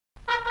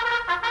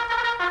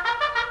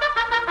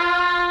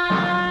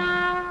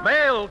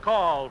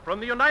Now, from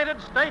the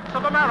United States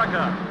of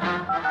America.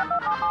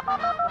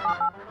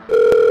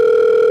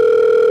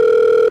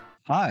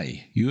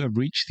 Hi, you have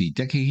reached the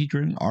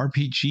Decahedron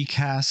RPG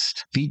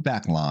Cast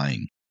feedback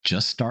line.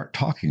 Just start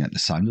talking at the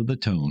sign of the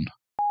tone.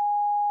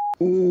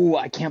 Ooh,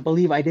 I can't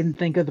believe I didn't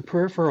think of the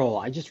peripheral.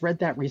 I just read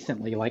that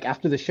recently. Like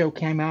after the show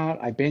came out,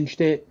 I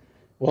binged it.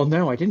 Well,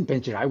 no, I didn't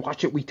binge it. I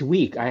watched it week to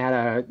week. I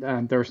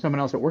had there was someone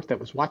else at work that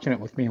was watching it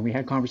with me, and we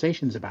had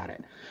conversations about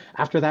it.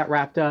 After that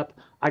wrapped up,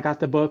 I got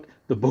the book.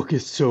 The book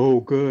is so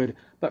good,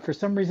 but for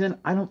some reason,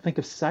 I don't think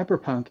of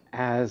cyberpunk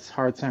as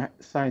hard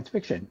science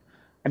fiction.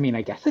 I mean,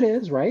 I guess it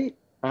is, right?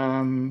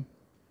 Um,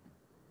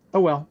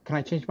 oh well, can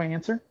I change my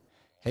answer?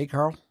 Hey,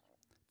 Karl.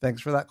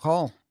 Thanks for that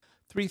call.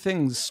 3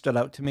 things stood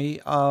out to me.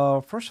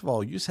 First of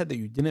all, you said that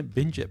you didn't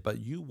binge it, but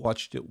you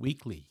watched it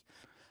weekly.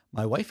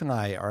 My wife and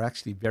I are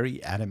actually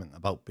very adamant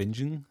about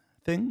binging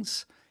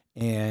things.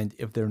 And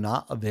if they're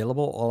not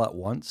available all at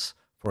once,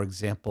 for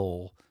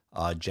example,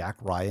 Jack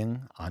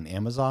Ryan on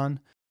Amazon,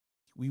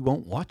 we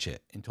won't watch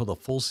it until the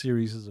full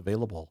series is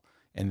available.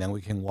 And then we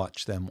can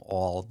watch them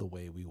all the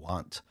way we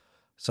want.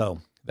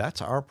 So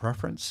that's our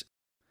preference.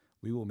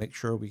 We will make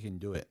sure we can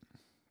do it.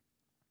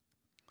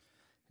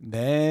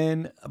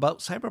 Then about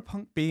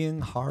cyberpunk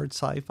being hard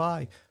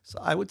sci-fi. So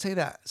I would say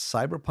that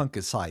cyberpunk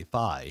is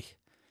sci-fi.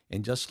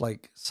 And just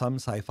like some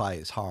sci-fi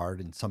is hard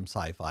and some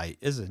sci-fi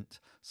isn't,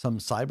 some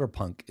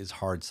cyberpunk is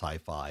hard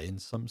sci-fi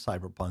and some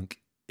cyberpunk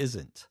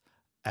isn't.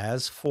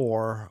 As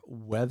for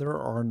whether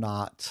or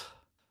not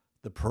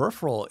the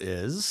peripheral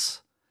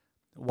is,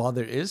 while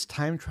there is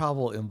time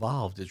travel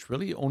involved, it's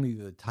really only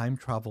the time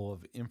travel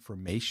of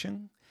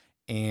information,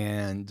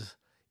 and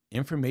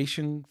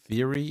information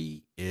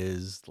theory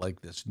is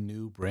like this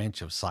new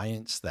branch of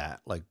science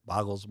that like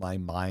boggles my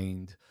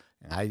mind.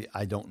 And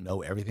I don't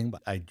know everything,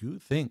 but I do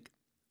think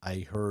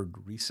I heard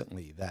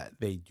recently that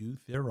they do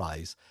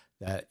theorize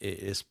that it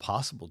is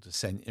possible to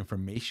send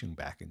information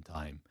back in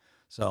time.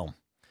 So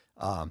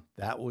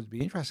that would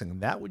be interesting.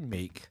 And that would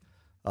make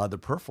the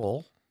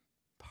peripheral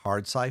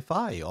hard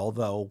sci-fi.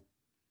 Although,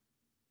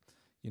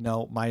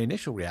 my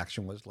initial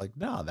reaction was like,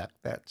 no,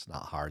 that's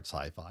not hard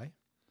sci-fi.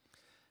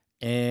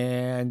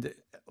 And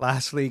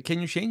lastly, can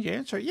you change your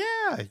answer?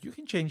 Yeah, you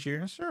can change your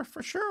answer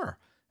for sure.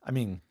 I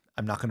mean,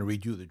 I'm not going to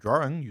redo the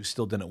drawing. You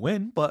still didn't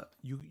win, but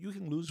you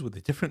can lose with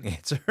a different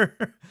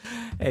answer.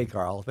 Hey,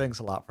 Karl, thanks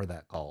a lot for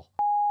that call.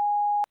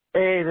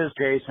 Hey, this is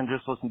Jason.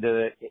 Just listened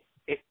to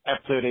the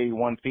episode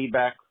 81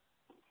 feedback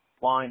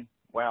line.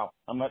 Wow,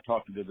 I'm not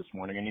talking good this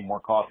morning. I need more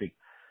coffee.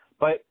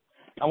 But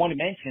I want to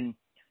mention,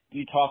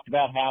 you talked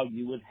about how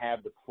you would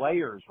have the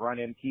players run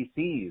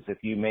NPCs if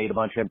you made a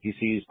bunch of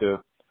NPCs to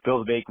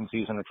fill the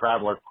vacancies in the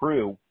Traveler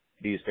crew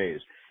these days.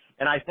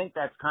 And I think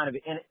that's kind of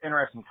an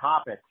interesting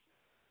topic,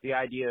 the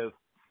idea of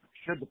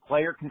should the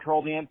player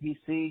control the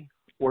NPC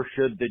or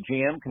should the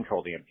GM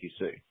control the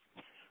NPC?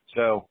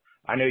 So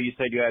I know you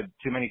said you had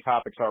too many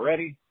topics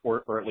already,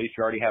 or at least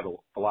you already have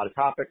a lot of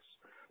topics.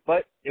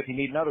 But if you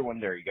need another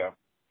one, there you go.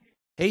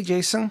 Hey,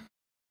 Jason.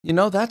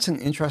 That's an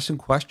interesting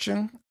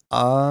question.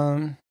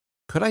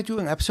 Could I do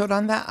an episode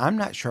on that? I'm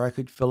not sure I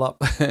could fill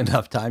up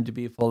enough time to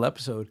be a full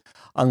episode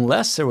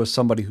unless there was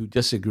somebody who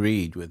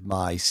disagreed with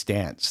my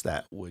stance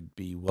that would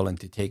be willing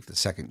to take the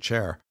second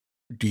chair.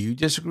 Do you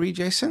disagree,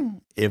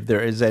 Jason? If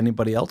there is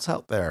anybody else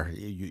out there,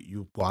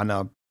 you want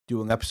to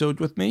do an episode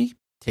with me?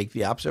 Take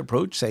the opposite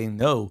approach, saying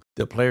no,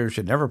 the players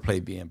should never play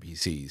the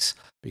NPCs,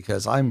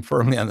 because I'm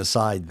firmly on the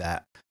side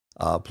that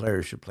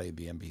players should play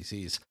the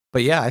NPCs.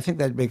 But yeah, I think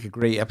that'd make a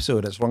great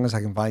episode as long as I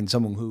can find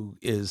someone who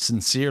is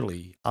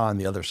sincerely on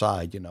the other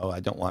side. I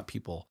don't want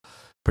people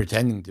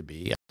pretending to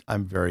be.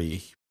 I'm a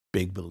very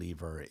big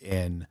believer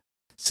in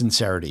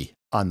sincerity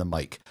on the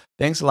mic.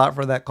 Thanks a lot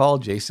for that call,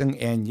 Jason.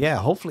 And yeah,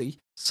 hopefully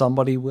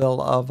somebody will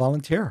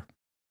volunteer.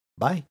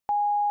 Bye.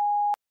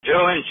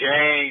 Joe and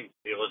James,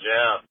 Evil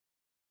Jeff.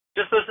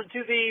 Just listen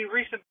to the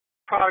recent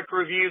product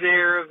review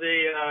there of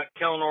the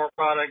Kelnore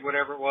product,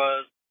 whatever it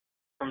was,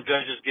 from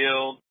Judges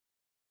Guild.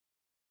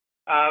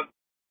 I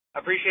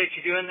appreciate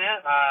you doing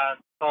that. I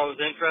thought it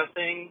was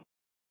interesting.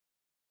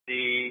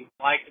 The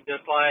like and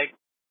dislike,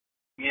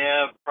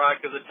 yeah,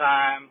 product of the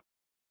time,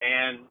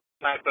 and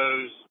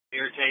typos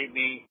irritate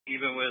me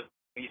even when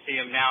you see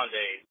them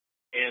nowadays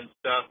and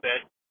stuff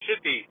that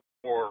should be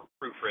more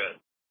proofread.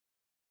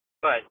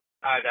 But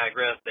I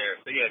digress there.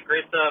 So yeah,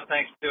 great stuff.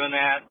 Thanks for doing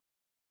that.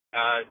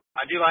 I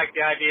do like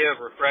the idea of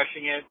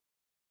refreshing it.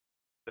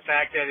 The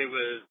fact that it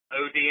was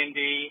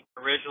OD&D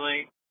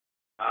originally,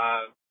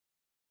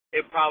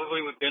 it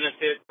probably would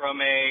benefit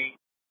from a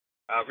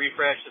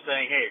refresh to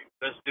saying, hey,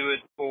 let's do it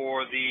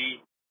for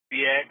the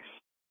BX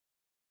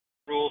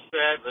rule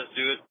set. Let's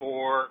do it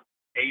for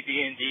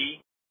AD&D,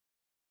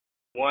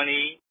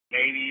 1E,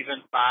 maybe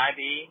even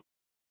 5E,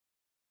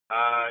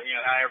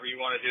 however you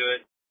want to do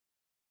it,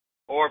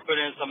 or put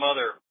in some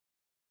other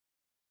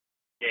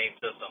game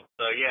system.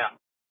 So, yeah,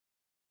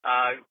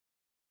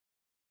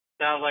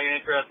 sounds like an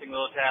interesting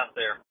little task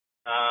there.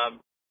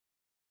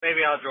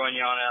 Maybe I'll join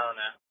you on it. I don't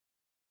know.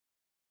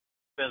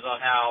 Depends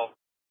on how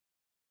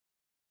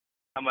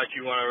much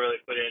you want to really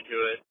put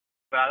into it.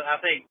 But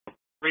I think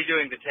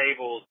redoing the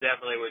tables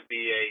definitely would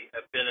be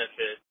a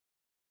benefit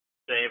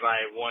to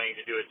anybody wanting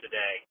to do it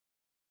today.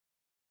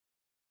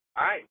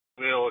 All right.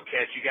 We'll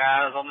catch you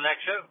guys on the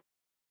next show.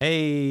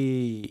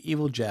 Hey,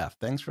 Evil Jeff,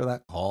 thanks for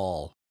that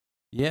call.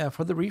 Yeah,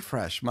 for the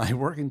refresh, my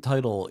working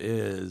title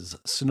is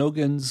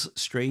Snogan's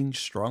Strange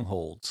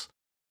Strongholds.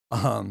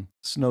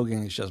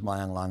 Snogan is just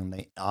my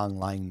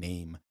online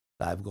name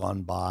that I've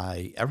gone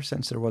by ever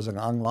since there was an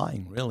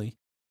online, really.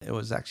 It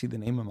was actually the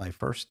name of my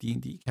first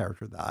D&D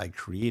character that I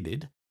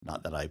created,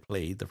 not that I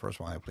played. The first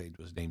one I played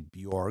was named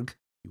Bjorg.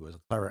 He was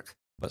a cleric.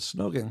 But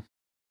Snogan,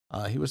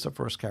 he was the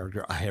first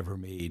character I ever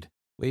made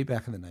way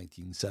back in the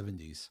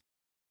 1970s.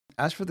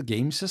 As for the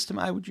game system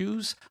I would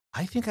use,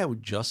 I think I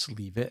would just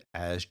leave it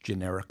as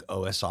generic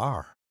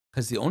OSR,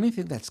 because the only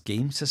thing that's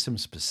game system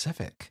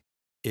specific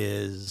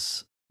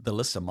is the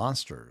list of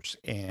monsters,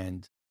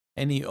 and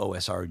any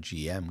OSR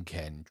GM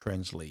can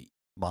translate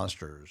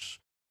monsters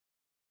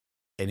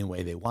any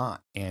way they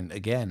want. And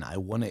again, I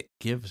wouldn't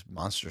give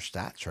monster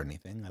stats or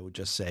anything. I would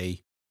just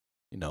say,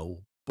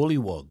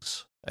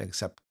 bullywugs,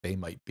 except they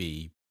might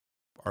be,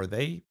 are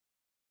they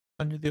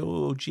under the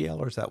OGL,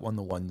 or is that one of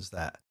the ones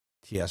that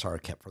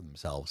TSR kept for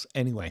themselves?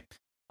 Anyway,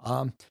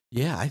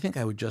 yeah, I think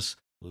I would just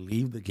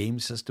leave the game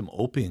system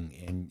open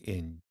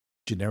and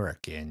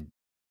generic and,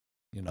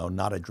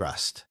 not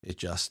addressed. It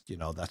just,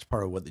 that's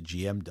part of what the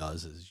GM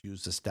does, is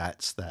use the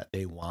stats that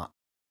they want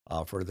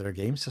for their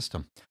game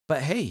system.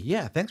 But hey,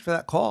 yeah, thanks for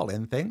that call,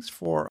 and thanks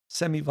for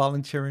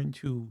semi-volunteering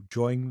to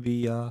join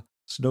the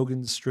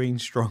Snogan's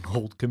Strange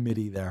Stronghold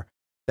committee there.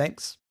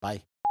 Thanks.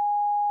 Bye.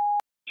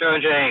 Joe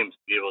and James,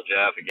 Evil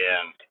Jeff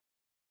again.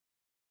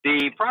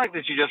 The product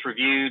that you just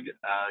reviewed,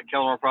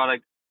 Kelnore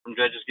product from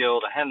Judges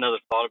Guild, I had another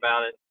thought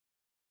about it,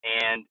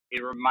 and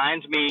it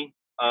reminds me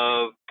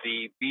of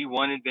the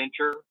B1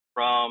 adventure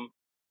from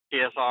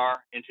TSR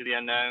Into the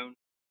Unknown,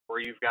 where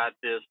you've got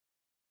this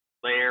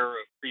layer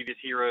of previous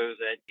heroes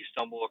that you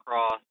stumble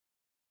across,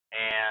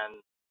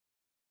 and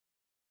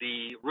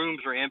the rooms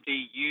are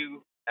empty.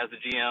 You, as a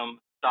GM,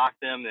 stock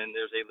them, and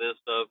there's a list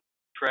of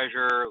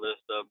treasure, a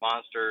list of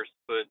monsters to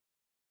put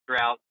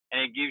throughout,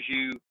 and it gives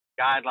you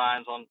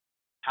guidelines on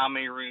how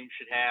many rooms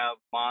should have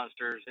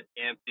monsters,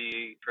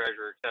 empty,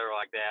 treasure, etc.,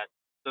 like that.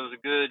 So it's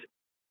a good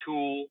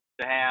tool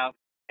to have,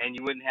 and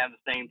you wouldn't have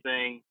the same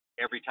thing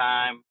every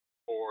time,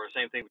 or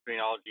same thing between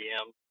all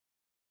GMs.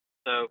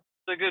 So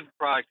it's a good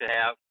product to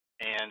have,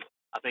 and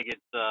I think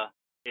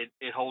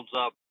it holds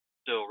up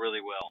still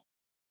really well.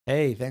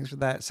 Hey, thanks for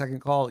that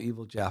second call,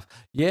 Evil Jeff.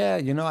 Yeah,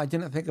 I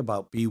didn't think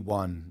about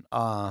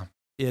B1.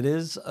 It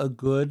is a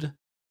good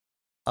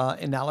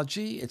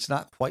analogy. It's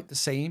not quite the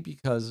same,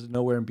 because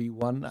nowhere in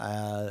B1,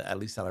 at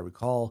least that I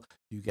recall,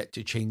 you get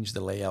to change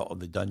the layout of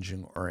the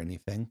dungeon or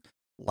anything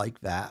like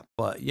that.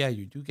 But yeah,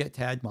 you do get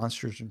to add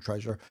monsters and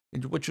treasure,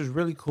 which is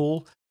really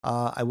cool.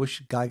 I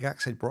wish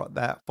Gygax had brought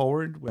that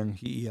forward when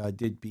he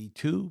did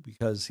B2,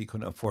 because he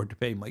couldn't afford to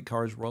pay Mike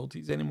Carr's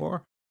royalties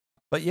anymore.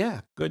 But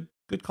yeah, good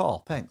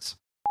call. Thanks.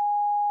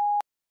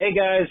 Hey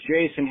guys,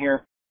 Jason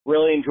here.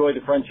 Really enjoyed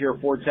the Frontier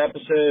Forts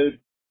episode.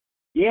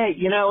 Yeah,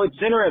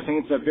 it's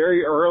interesting. It's a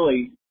very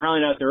early,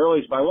 probably not the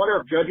earliest, but I wonder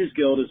if Judges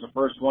Guild is the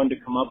first one to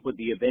come up with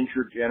the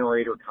adventure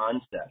generator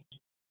concept.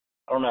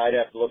 I don't know. I'd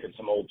have to look at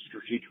some old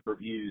strategic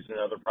reviews and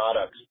other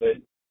products. But,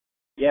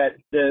 yeah,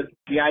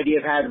 the idea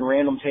of having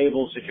random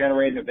tables to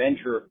generate an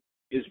adventure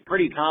is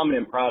pretty common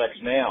in products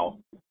now,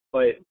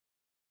 but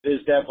this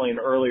is definitely an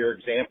earlier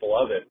example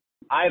of it.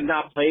 I have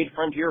not played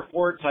Frontier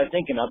Forts. I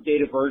think an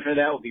updated version of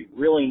that would be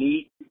really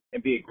neat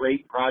and be a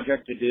great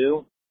project to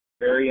do.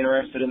 Very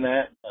interested in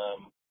that.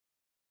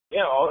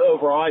 Yeah,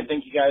 overall, I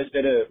think you guys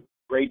did a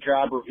great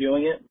job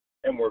reviewing it,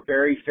 and were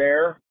very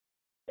fair.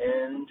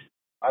 And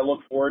I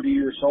look forward to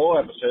your solo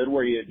episode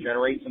where you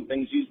generate some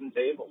things using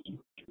tables.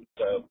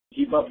 So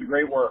keep up the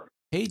great work.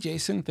 Hey,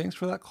 Jason, thanks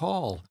for that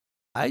call.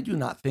 I do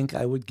not think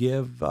I would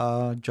give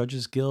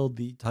Judges Guild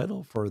the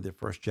title for the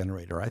first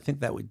generator. I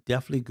think that would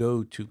definitely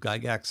go to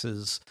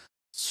Gygax's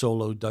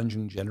solo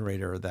dungeon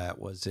generator that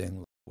was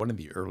in one of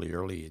the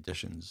early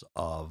editions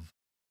of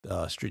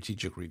the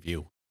strategic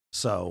review.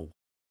 So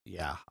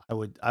yeah, I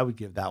would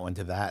give that one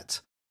to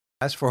that.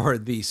 As for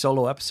the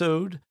solo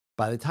episode,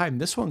 by the time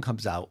this one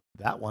comes out,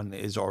 that one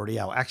is already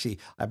out. Actually,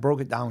 I broke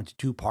it down into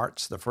two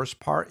parts. The first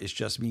part is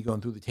just me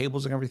going through the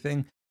tables and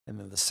everything. And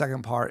then the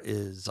second part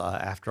is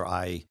after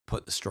I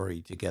put the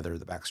story together,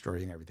 the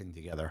backstory and everything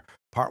together.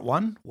 Part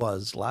 1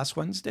 was last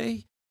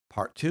Wednesday.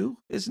 Part 2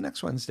 is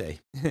next Wednesday.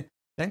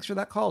 Thanks for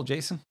that call,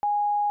 Jason.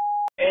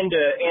 And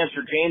to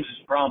answer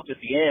James's prompt at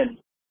the end,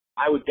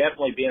 I would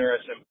definitely be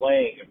interested in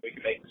playing if we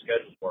could make the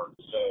schedules work.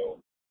 So,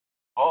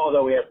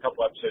 although we have a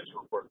couple episodes to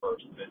record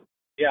first, but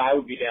yeah, I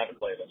would be down to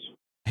play this.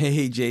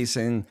 Hey,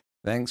 Jason,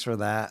 thanks for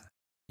that.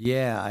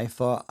 Yeah, I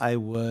thought I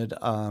would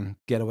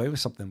get away with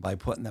something by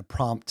putting the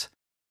prompt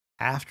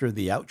after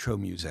the outro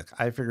music.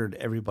 I figured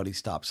everybody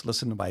stops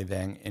listening by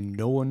then, and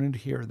no one would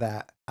hear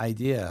that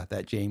idea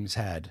that James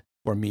had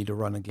for me to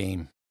run a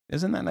game.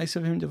 Isn't that nice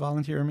of him to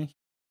volunteer me?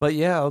 But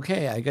yeah,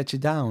 okay, I got you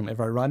down. If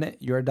I run it,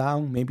 you're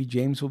down. Maybe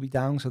James will be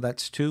down, so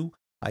that's 2.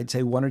 I'd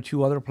say 1 or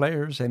 2 other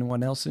players.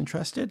 Anyone else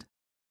interested?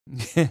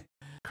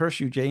 Curse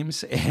you,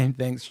 James, and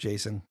thanks,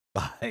 Jason.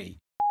 Bye.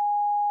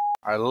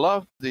 I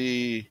love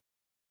the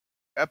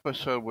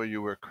episode where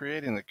you were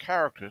creating the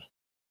characters,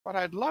 but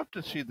I'd love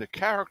to see the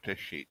character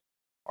sheet.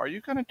 Are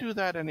you going to do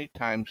that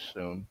anytime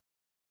soon?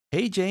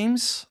 Hey,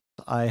 James.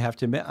 I have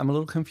to admit, I'm a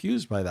little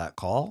confused by that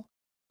call.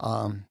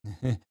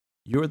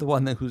 You're the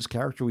one whose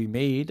character we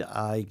made.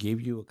 I gave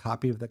you a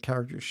copy of the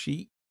character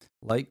sheet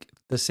like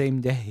the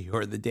same day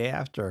or the day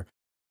after.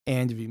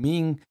 And if you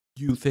mean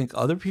you think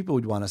other people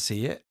would want to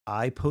see it,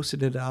 I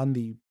posted it on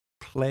the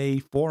Play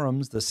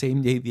forums the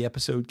same day the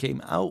episode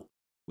came out,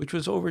 which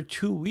was over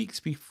 2 weeks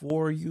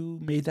before you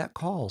made that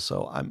call.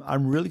 So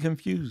I'm really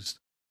confused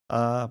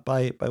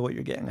by what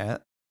you're getting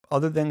at.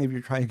 Other than if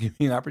you're trying to give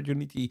me an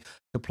opportunity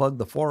to plug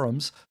the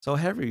forums. So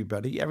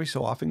everybody, every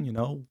so often,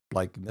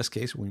 like in this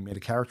case, when we made a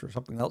character or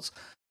something else,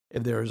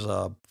 if there's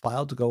a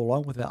file to go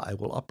along with it, I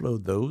will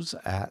upload those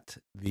at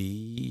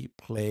the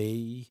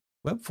Play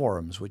web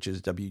forums, which is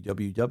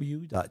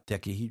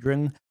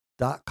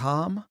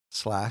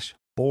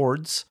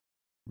www.decahedron.com/boards.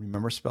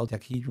 Remember, spell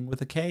decahedron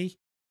with a K.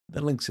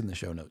 The link's in the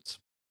show notes.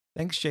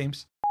 Thanks,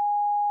 James.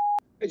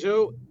 Hey,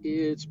 Joe.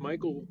 It's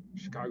Michael,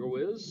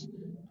 Chcgowiz.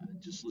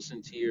 Just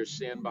listened to your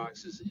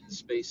Sandboxes in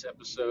Space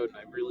episode, and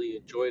I really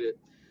enjoyed it.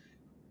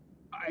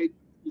 I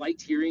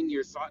liked hearing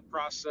your thought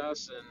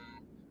process and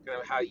kind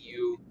of how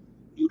you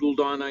noodled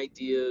on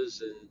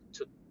ideas and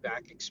took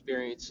back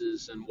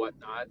experiences and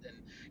whatnot.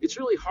 And it's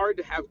really hard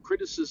to have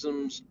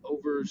criticisms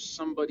over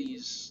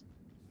somebody's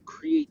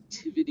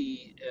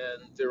creativity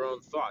and their own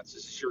thoughts.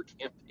 This is your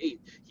campaign.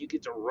 You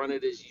get to run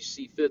it as you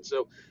see fit.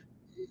 So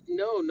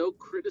no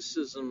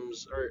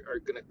criticisms are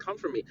going to come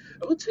from me.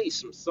 I will tell you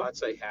some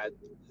thoughts I had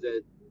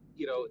that,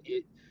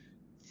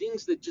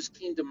 things that just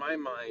came to my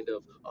mind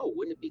of, oh,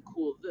 wouldn't it be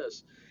cool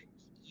this?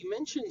 You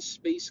mentioned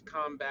space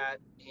combat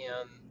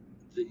and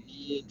the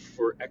need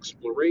for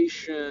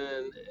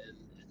exploration and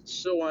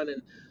so on.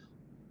 And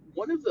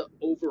one of the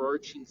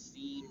overarching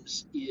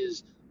themes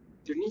is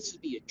there needs to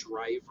be a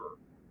driver.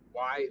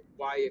 Why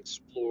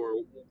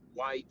explore?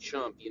 Why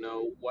jump?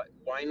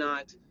 Why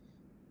not?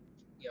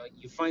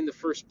 You find the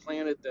first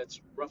planet that's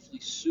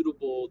roughly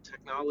suitable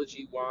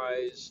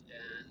technology-wise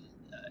and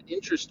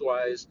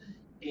interest-wise,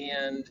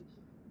 and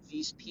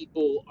these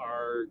people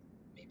are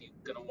maybe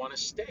going to want to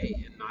stay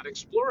and not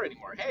explore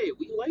anymore. Hey,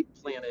 we like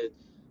Planet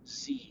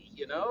C.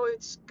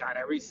 It's got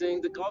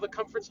everything, all the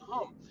comforts of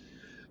home.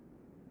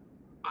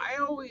 I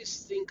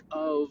always think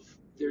of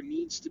there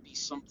needs to be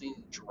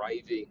something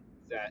driving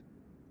that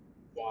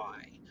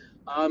why.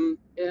 And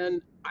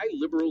I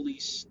liberally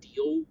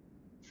steal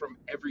from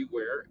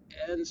everywhere.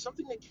 And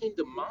something that came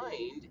to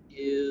mind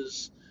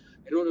is,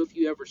 I don't know if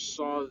you ever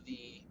saw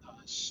the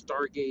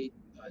Stargate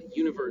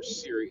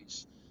Universe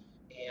series,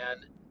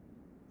 and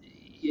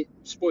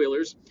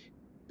spoilers.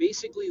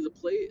 Basically, the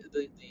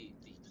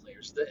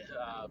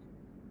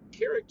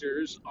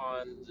characters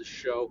on the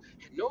show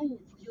had no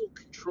real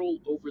control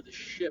over the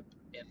ship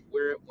and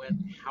where it went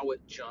and how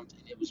it jumped,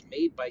 and it was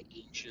made by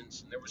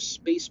ancients, and there were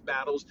space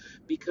battles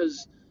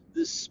because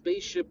this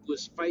spaceship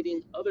was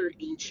fighting other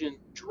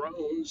ancient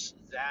drones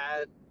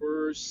that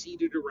were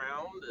seated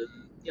around,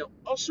 and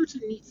all sorts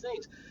of neat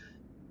things.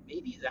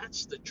 Maybe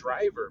that's the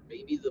driver.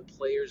 Maybe the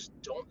players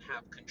don't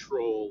have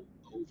control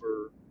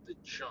over the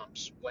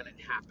jumps, when it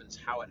happens,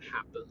 how it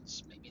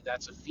happens. Maybe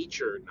that's a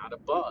feature, not a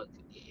bug.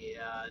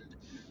 And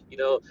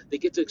they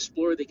get to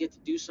explore, they get to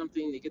do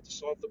something, they get to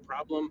solve the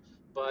problem,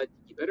 but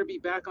you better be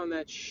back on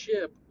that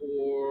ship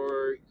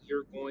or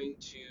you're going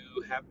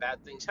to have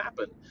bad things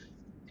happen.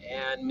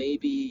 And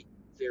maybe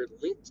they're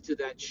linked to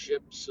that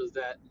ship so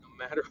that no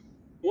matter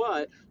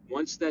what,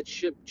 once that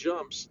ship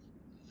jumps,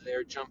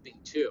 they're jumping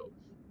too.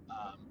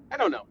 I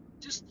don't know,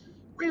 just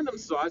random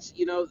thoughts.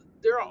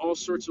 There are all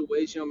sorts of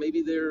ways.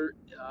 Maybe they're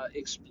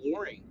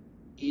exploring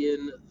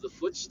in the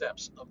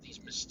footsteps of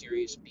these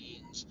mysterious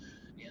beings,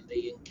 and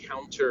they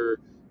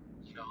encounter,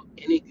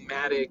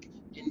 enigmatic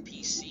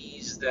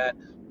NPCs that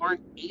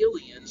aren't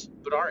aliens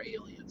but are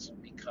aliens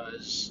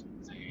because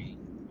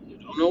you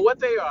don't know what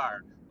they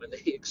are. When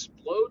they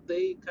explode,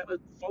 they kind of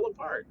fall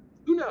apart.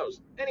 Who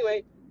knows?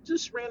 Anyway,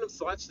 just random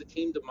thoughts that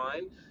came to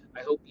mind.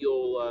 I hope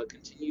you'll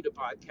continue to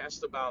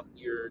podcast about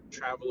your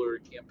Traveler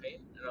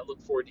campaign, and I look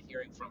forward to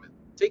hearing from it.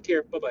 Take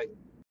care. Bye-bye.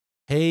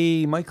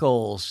 Hey,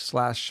 Michael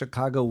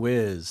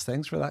 /Chcgowiz.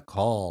 Thanks for that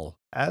call.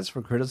 As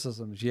for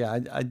criticisms,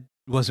 yeah, I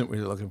wasn't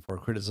really looking for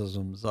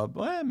criticisms of,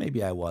 well,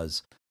 maybe I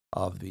was,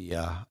 of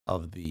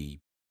the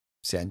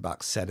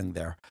sandbox setting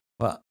there,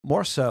 but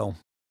more so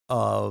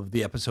of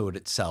the episode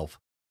itself.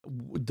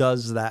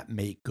 Does that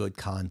make good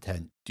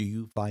content? Do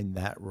you find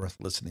that worth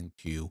listening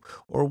to?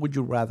 Or would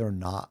you rather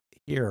not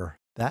hear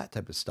that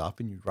type of stuff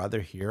and you'd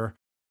rather hear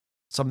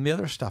some of the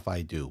other stuff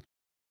I do?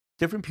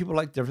 Different people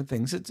like different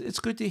things.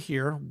 It's good to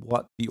hear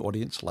what the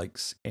audience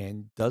likes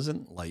and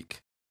doesn't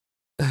like.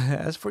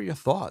 As for your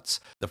thoughts,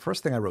 the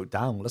first thing I wrote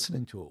down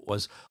listening to it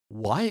was,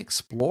 why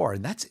explore?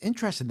 And that's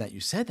interesting that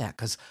you said that,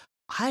 because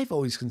I've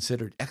always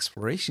considered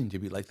exploration to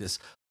be like this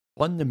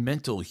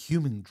fundamental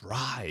human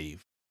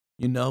drive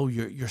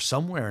you're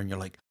somewhere and you're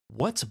like,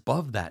 what's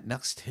above that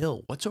next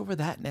hill? What's over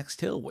that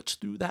next hill? What's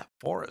through that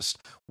forest?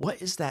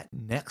 What is that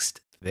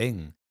next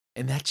thing?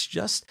 And that's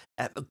just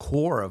at the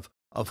core of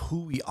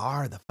who we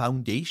are, the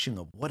foundation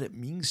of what it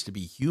means to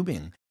be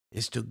human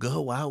is to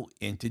go out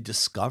and to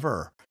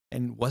discover.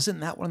 And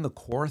wasn't that one of the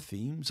core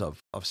themes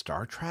of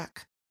Star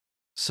Trek?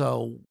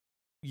 So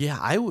yeah,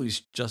 I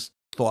always just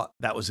thought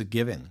that was a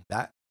given.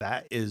 That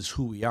is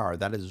who we are.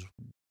 That is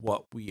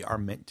what we are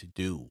meant to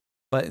do.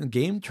 But in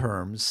game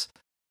terms,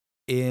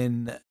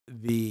 in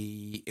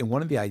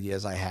one of the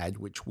ideas I had,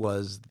 which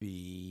was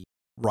the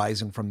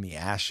rising from the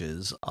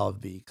ashes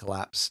of the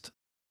collapsed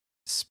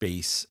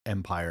space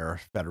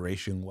empire,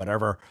 federation,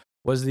 whatever,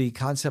 was the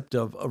concept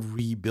of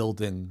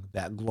rebuilding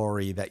that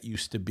glory that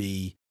used to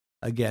be.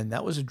 Again,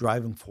 that was a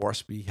driving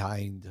force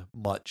behind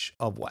much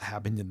of what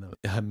happened in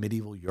the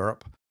medieval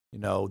Europe.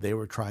 They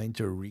were trying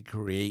to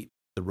recreate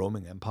the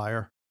Roman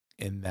Empire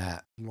in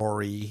that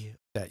glory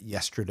that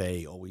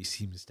yesterday always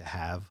seems to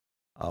have,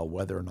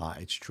 whether or not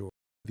it's true.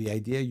 The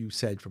idea you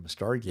said from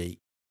Stargate,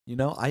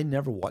 I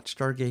never watched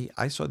Stargate.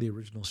 I saw the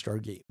original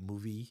Stargate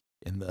movie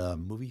in the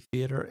movie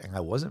theater, and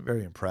I wasn't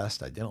very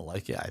impressed. I didn't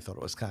like it. I thought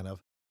it was kind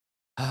of,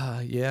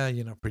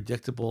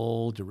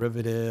 predictable,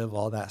 derivative,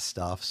 all that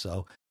stuff.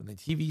 So when the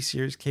TV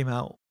series came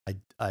out,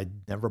 I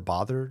never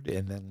bothered.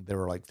 And then there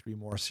were like 3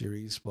 more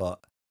series,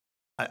 but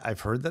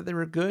I've heard that they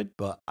were good,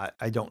 but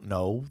I don't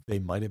know. They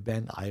might have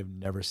been. I have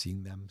never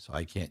seen them, so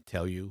I can't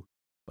tell you.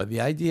 But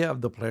the idea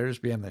of the players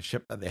being on a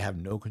ship that they have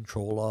no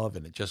control of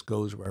and it just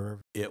goes wherever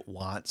it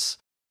wants,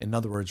 in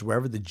other words,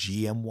 wherever the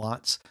GM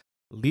wants,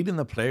 leading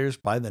the players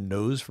by the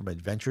nose from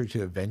adventure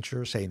to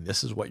adventure, saying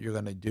this is what you're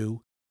going to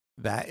do,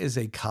 that is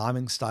a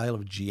calming style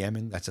of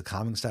GMing. That's a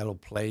calming style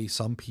of play.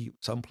 Some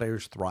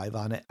players thrive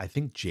on it. I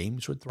think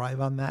James would thrive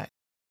on that.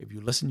 If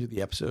you listen to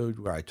the episode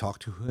where I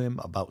talked to him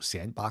about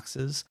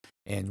sandboxes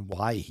and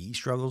why he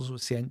struggles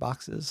with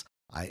sandboxes,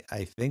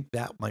 I think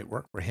that might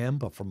work for him.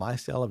 But for my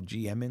style of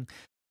GMing,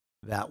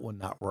 that would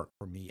not work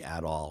for me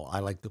at all. I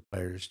like the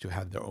players to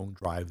have their own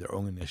drive, their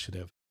own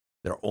initiative,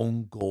 their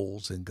own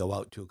goals, and go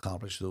out to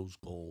accomplish those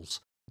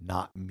goals,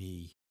 not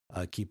me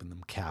keeping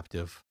them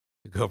captive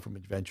to go from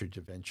adventure to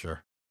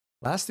adventure.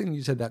 Last thing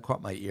you said that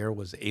caught my ear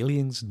was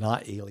aliens,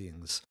 not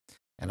aliens.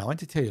 And I want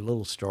to tell you a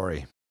little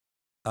story.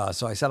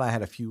 So I said I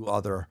had a few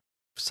other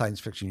science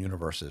fiction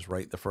universes,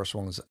 right? The first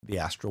one was the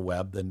Astral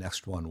Web. The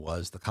next one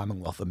was the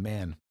Commonwealth of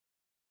Man.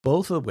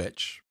 Both of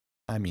which,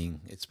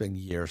 it's been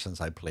years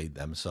since I played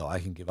them, so I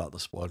can give out the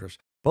spoilers.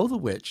 Both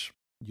of which,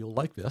 you'll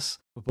like this,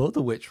 but both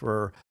of which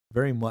were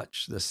very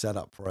much the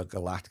setup for a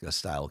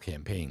Galactica-style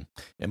campaign.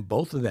 In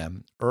both of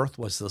them, Earth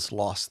was this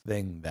lost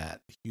thing that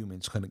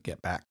humans couldn't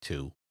get back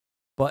to.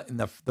 But in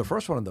the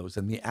first one of those,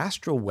 in the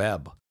Astral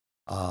Web,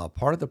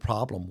 part of the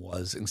problem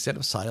was instead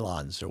of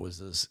Cylons, there was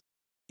this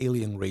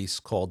alien race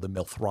called the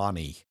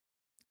Milthrani.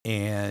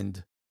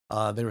 And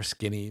they were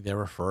skinny, they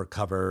were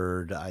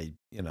fur-covered,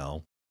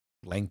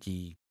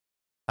 lanky.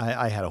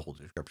 I had a whole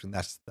description.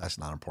 That's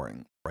not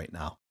important right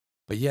now.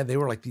 But yeah, they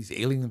were like these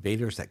alien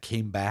invaders that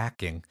came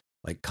back and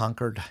like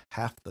conquered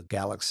half the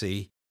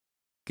galaxy.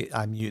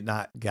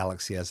 Not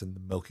galaxy as in the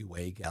Milky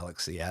Way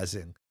galaxy, as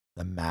in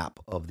the map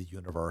of the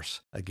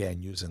universe.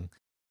 Again, using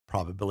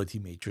probability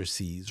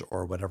matrices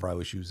or whatever I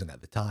was using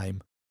at the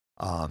time.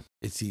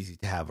 It's easy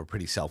to have a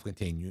pretty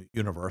self-contained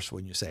universe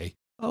when you say,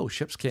 oh,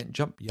 ships can't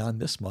jump beyond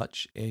this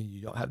much and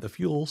you don't have the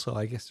fuel, so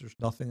I guess there's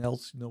nothing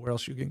else, nowhere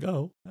else you can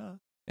go.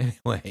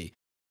 Anyway,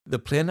 the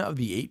Planet of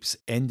the Apes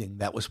ending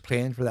that was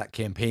planned for that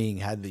campaign,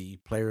 had the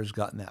players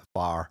gotten that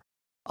far,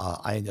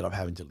 I ended up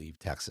having to leave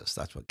Texas.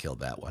 That's what killed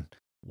that one.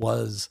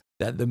 Was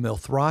that the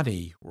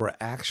Milthrani were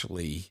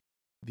actually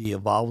the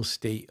evolved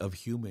state of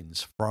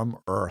humans from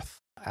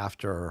Earth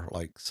after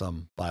like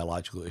some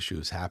biological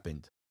issues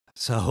happened.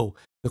 So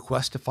the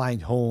quest to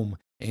find home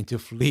and to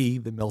flee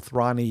the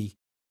Milthrani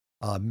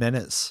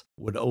menace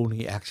would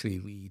only actually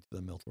lead to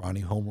the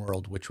Milthrani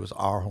homeworld, which was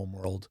our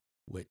homeworld,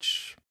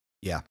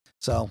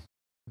 So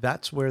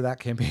that's where that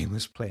campaign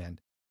was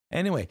planned.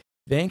 Anyway,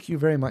 thank you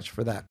very much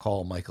for that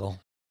call, Michael.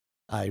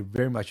 I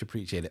very much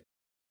appreciate it.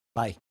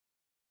 Bye.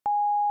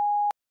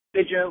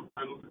 Hey, Joe.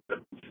 I'm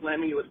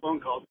slamming you with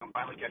phone calls. I'm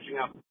finally catching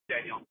up,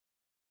 Daniel.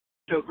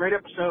 So great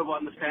episode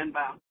on the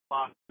sandbox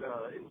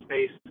in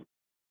space.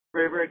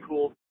 Very, very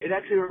cool. It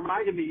actually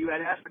reminded me, you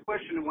had asked a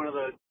question in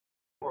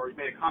or you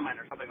made a comment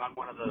or something on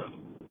one of the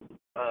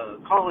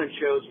call-in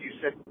shows. You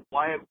said,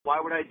 why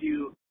would I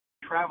do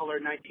Traveler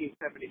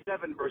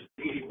 1977 versus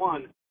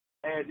 81?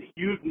 And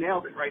you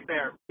nailed it right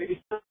there.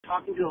 Maybe still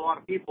talking to a lot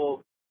of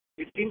people,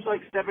 it seems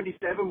like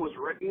 77 was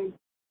written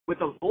with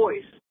a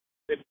voice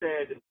that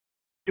said,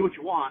 do what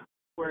you want,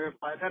 where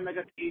by the time I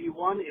got to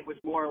 81, it was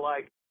more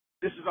like,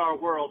 this is our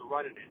world,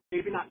 running it.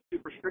 Maybe not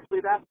super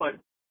strictly that, but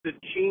the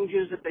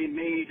changes that they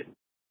made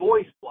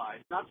voice-wise,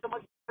 not so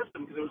much the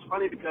system, because it was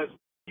funny because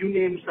you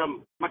named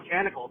some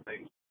mechanical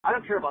things. I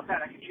don't care about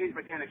that. I can change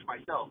mechanics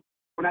myself.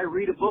 When I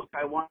read a book,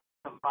 I want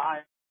to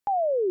vibe.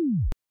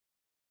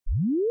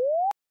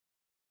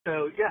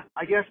 So, yeah,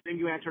 I guess, and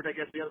you answered, I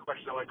guess, the other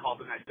question that I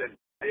called, and I said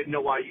I didn't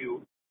know why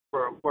you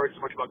were worried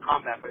so much about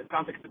combat, but it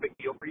sounds like it's a big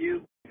deal for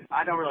you.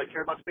 I don't really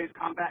care about space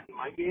combat in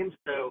my games,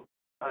 so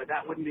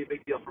that wouldn't be a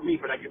big deal for me,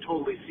 but I could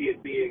totally see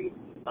it being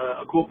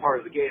a cool part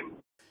of the game.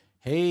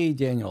 Hey,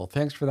 Daniel,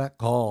 thanks for that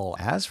call.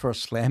 As for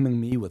slamming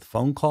me with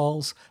phone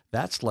calls,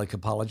 that's like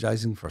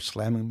apologizing for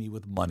slamming me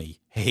with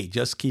money. Hey,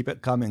 just keep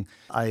it coming.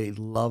 I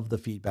love the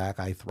feedback.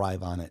 I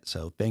thrive on it.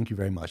 So thank you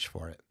very much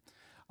for it.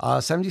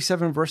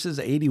 77 versus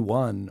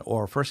 81,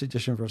 or first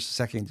edition versus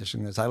second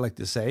edition, as I like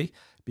to say,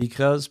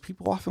 because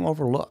people often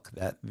overlook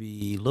that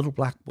the little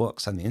black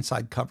books on the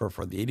inside cover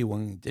for the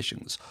 81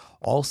 editions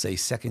all say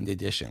second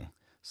edition.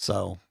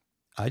 So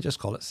I just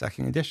call it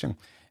second edition.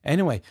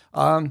 Anyway,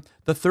 the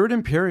Third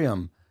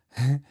Imperium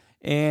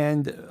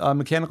and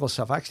mechanical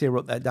stuff, actually I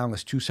wrote that down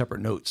as two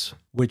separate notes,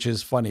 which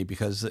is funny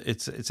because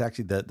it's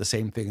actually the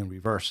same thing in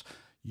reverse.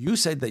 You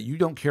said that you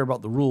don't care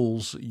about the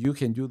rules. You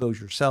can do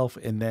those yourself,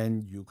 and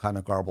then you kind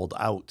of garbled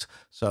out.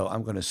 So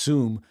I'm going to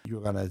assume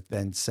you're going to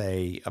then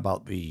say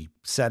about the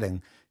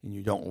setting, and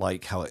you don't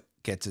like how it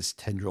gets its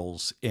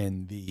tendrils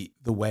in the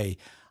way.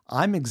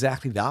 I'm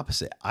exactly the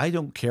opposite. I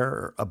don't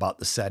care about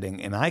the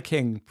setting, and I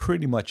can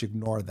pretty much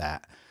ignore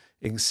that.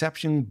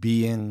 Exception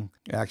being,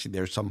 actually,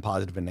 there's some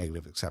positive and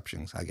negative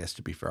exceptions, I guess,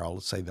 to be fair. I'll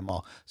say them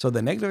all. So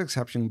the negative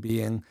exception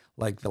being,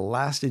 like the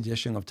last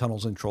edition of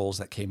Tunnels and Trolls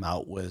that came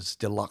out was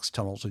Deluxe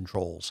Tunnels and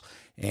Trolls.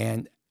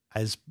 And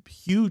as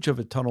huge of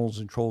a Tunnels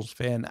and Trolls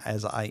fan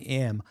as I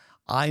am,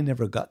 I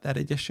never got that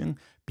edition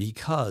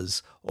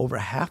because over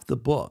half the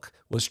book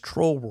was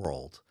Troll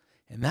World.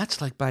 And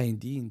that's like buying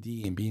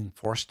D&D and being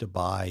forced to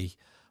buy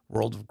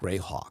World of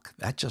Greyhawk.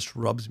 That just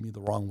rubs me the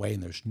wrong way,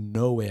 and there's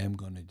no way I'm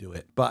going to do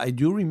it. But I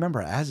do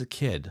remember as a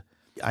kid,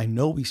 I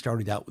know we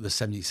started out with the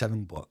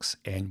 77 books,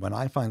 and when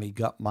I finally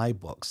got my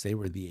books, they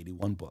were the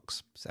 81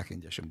 books, second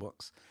edition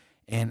books.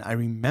 And I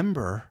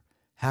remember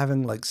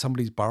having like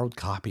somebody's borrowed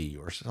copy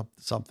or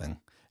something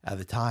at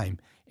the time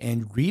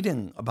and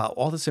reading about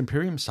all this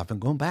Imperium stuff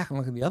and going back and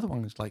looking at the other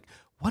one. It's like,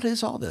 what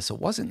is all this? It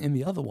wasn't in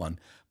the other one.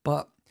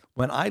 But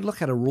when I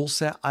look at a rule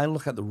set, I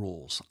look at the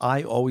rules.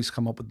 I always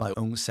come up with my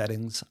own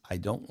settings. I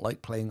don't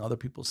like playing other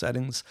people's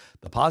settings.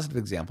 The positive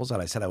examples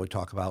that I said I would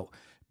talk about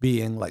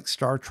being like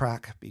Star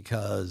Trek,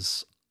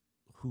 because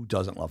who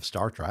doesn't love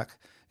Star Trek?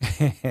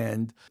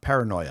 And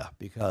Paranoia,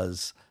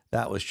 because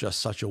that was just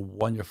such a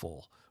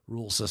wonderful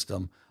rule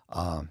system.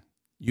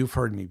 You've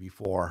heard me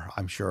before,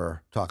 I'm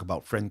sure, talk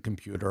about Friend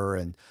Computer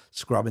and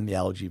scrubbing the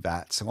algae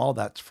vats, and all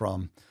that's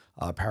from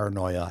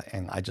Paranoia,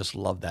 and I just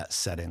love that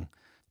setting.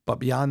 But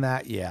beyond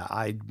that, yeah,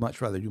 I'd much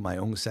rather do my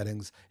own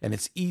settings. And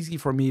it's easy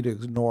for me to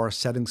ignore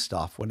setting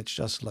stuff when it's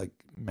just like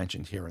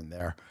mentioned here and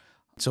there.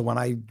 So when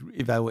I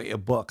evaluate a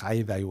book, I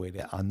evaluate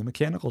it on the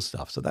mechanical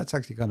stuff. So that's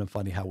actually kind of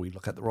funny how we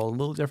look at the role a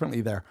little differently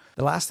there.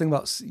 The last thing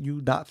about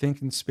you not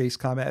thinking space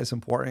combat is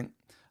important.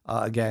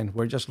 Again,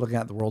 we're just looking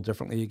at the world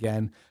differently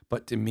again.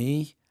 But to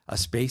me, a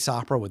space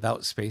opera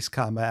without space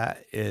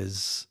combat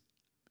is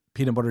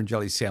peanut butter and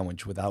jelly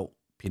sandwich without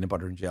peanut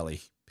butter and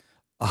jelly,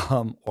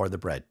 or the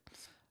bread.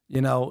 You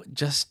know,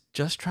 just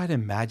try to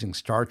imagine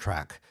Star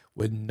Trek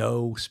with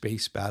no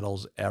space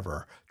battles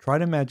ever. Try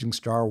to imagine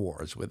Star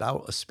Wars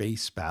without a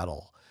space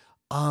battle.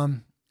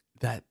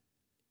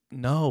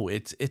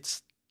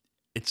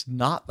 It's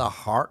not the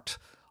heart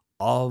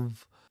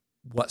of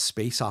what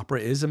space opera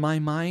is in my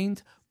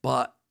mind,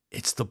 but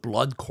it's the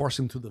blood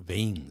coursing through the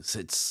veins.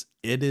 It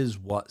is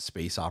what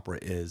space opera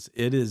is.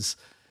 It is,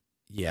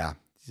 yeah.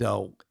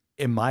 So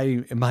in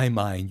my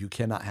mind, you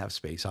cannot have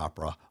space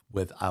opera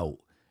without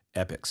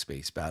epic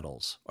space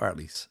battles, or at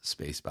least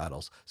space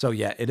battles. So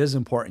yeah, it is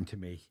important to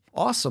me.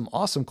 Awesome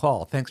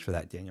call. Thanks for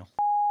that, Daniel.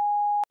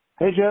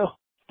 Hey, Joe.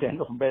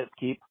 Daniel from Bandit's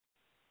Keep.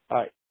 All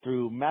right.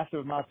 Through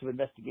massive amounts of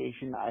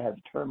investigation, I have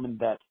determined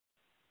that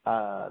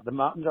the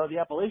mountains are the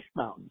Appalachian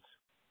Mountains.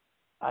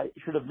 I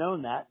should have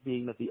known that,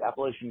 being that the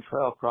Appalachian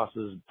Trail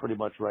crosses pretty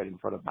much right in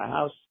front of my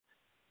house.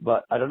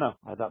 But I don't know.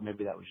 I thought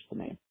maybe that was just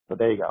the name. But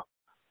there you go.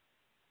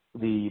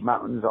 The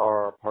mountains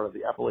are part of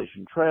the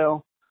Appalachian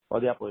Trail, or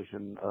the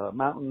Appalachian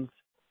Mountains,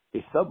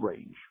 a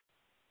sub-range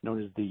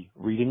known as the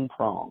Reading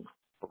Prong,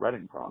 or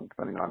Reading Prong,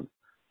 depending on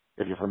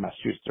if you're from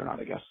Massachusetts or not,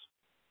 I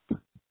guess.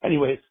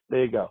 Anyways,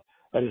 there you go.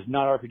 That is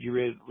not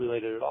RPG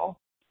related at all,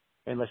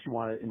 unless you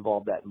want to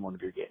involve that in one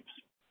of your games.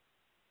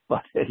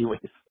 But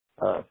anyways,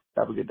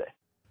 have a good day.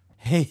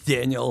 Hey,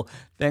 Daniel,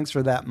 thanks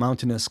for that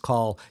mountainous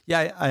call.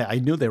 Yeah, I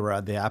knew they were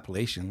the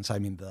Appalachians. I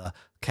mean, the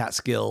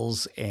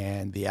Catskills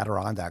and the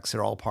Adirondacks,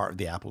 they're all part of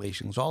the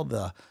Appalachians. All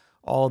the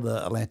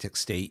Atlantic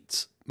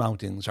states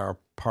mountains are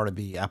part of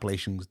the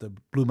Appalachians. The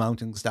Blue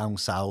Mountains down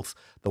south,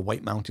 the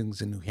White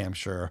Mountains in New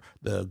Hampshire,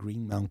 the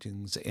Green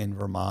Mountains in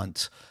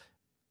Vermont,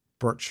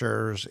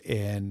 Berkshires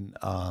in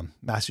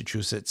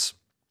Massachusetts.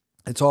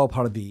 It's all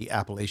part of the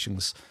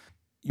Appalachians.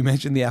 You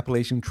mentioned the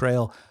Appalachian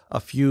Trail. A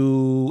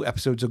few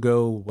episodes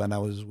ago when I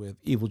was with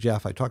Evil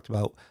Jeff, I talked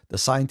about the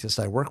scientist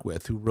I work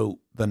with who wrote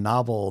the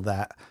novel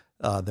that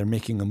they're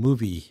making a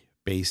movie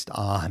based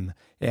on,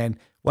 and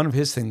one of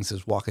his things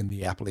is walking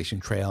the Appalachian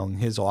Trail. In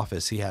his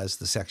office, he has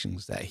the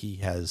sections that he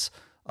has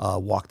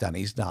walked on.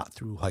 He's not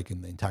through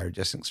hiking the entire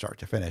distance start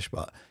to finish,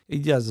 but he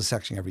does a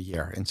section every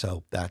year. And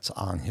so that's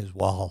on his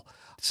wall.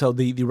 So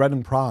the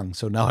Redding Prong,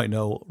 so now I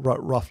know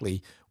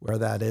roughly where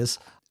that is.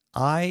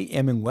 I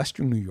am in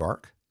Western New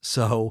York,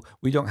 so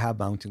we don't have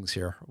mountains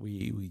here.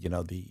 We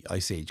the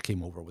Ice Age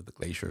came over with the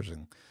glaciers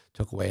and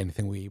took away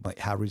anything we might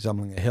have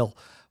resembling a hill.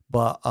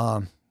 But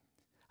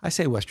I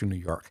say Western New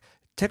York.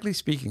 Technically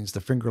speaking, it's the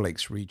Finger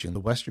Lakes region.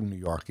 The Western New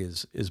York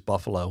is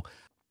Buffalo.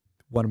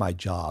 One of my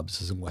jobs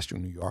is in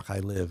Western New York. I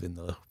live in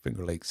the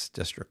Finger Lakes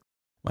district.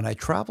 When I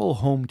travel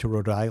home to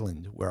Rhode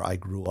Island, where I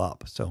grew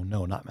up, so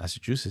no, not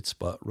Massachusetts,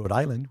 but Rhode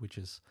Island, which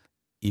is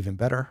even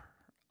better,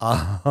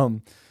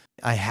 I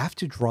have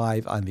to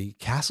drive on the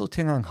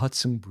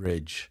Castleton-on-Hudson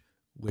Bridge,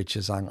 which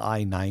is on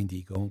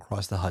I-90 going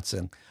across the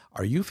Hudson.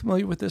 Are you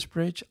familiar with this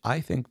bridge?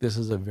 I think this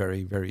is a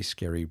very, very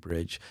scary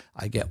bridge.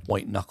 I get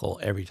white knuckle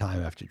every time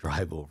I have to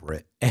drive over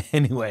it.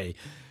 Anyway,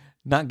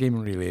 not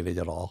gaming related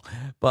at all,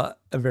 but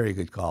a very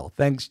good call.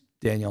 Thanks,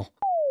 Daniel.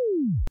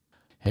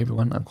 Hey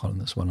everyone, I'm calling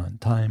this one on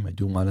time. I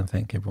do want to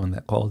thank everyone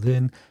that called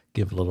in,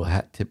 give a little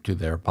hat tip to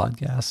their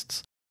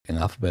podcasts. In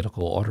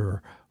alphabetical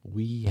order,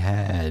 we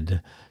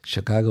had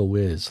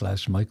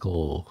Chcgowiz /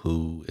 Michael,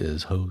 who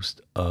is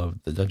host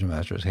of the Dungeon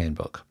Master's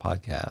Handbook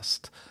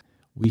podcast.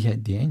 We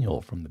had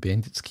Daniel from the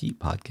Bandits Keep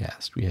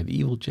podcast. We had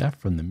Evil Jeff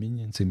from the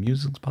Minions and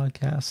Muses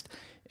podcast.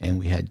 And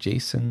we had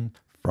Jason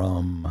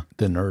from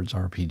the Nerds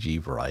RPG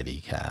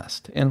Variety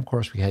cast. And of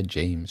course, we had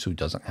James, who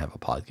doesn't have a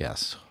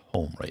podcast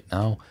home right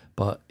now,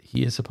 but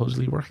he is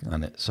supposedly working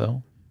on it.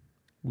 So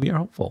we are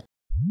hopeful.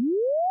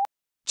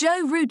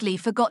 Joe rudely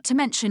forgot to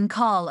mention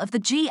Karl of the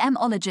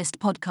GMologist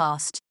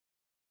podcast.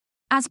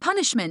 As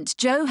punishment,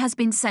 Joe has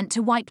been sent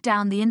to wipe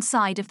down the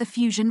inside of the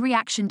fusion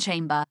reaction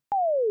chamber.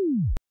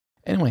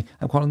 Anyway,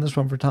 I'm calling this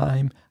one for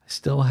time. I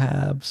still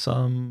have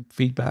some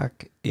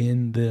feedback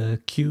in the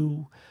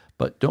queue,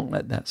 but don't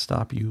let that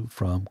stop you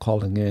from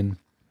calling in.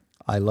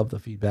 I love the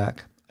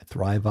feedback. I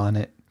thrive on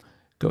it.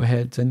 Go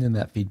ahead, send in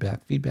that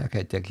feedback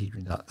at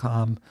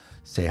decahedron.com,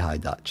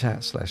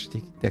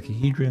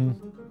 sayhi.chat/decahedron.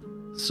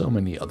 So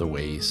many other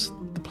ways.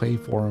 The play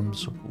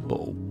forums,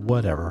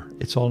 whatever.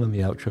 It's all in the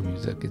outro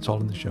music. It's all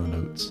in the show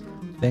notes.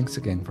 Thanks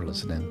again for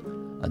listening.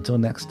 Until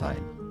next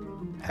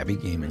time, happy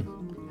gaming,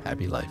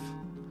 happy life.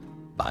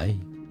 Bye.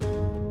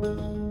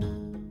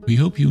 We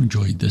hope you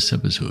enjoyed this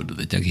episode of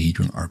the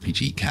Decahedron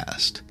RPG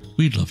Cast.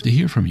 We'd love to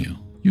hear from you.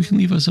 You can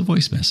leave us a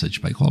voice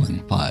message by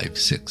calling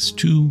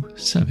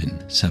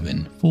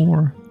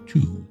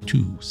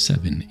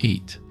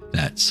 562-774-2278.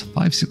 That's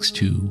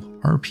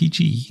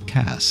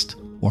 562-RPG-CAST.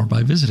 Or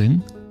by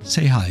visiting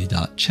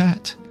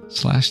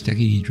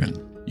sayhi.chat/decahedron.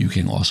 You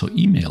can also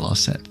email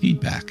us at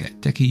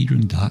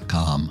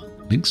feedback@decahedron.com.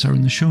 Links are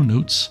in the show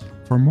notes.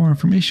 For more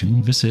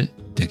information, visit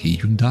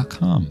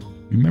decahedron.com.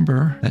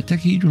 Remember that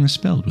Decahedron is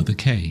spelled with a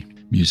K.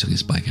 Music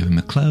is by Kevin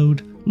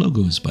MacLeod.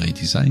 Logos by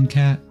Design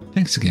Cat.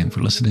 Thanks again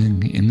for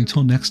listening, and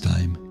until next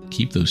time,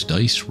 keep those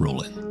dice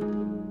rolling.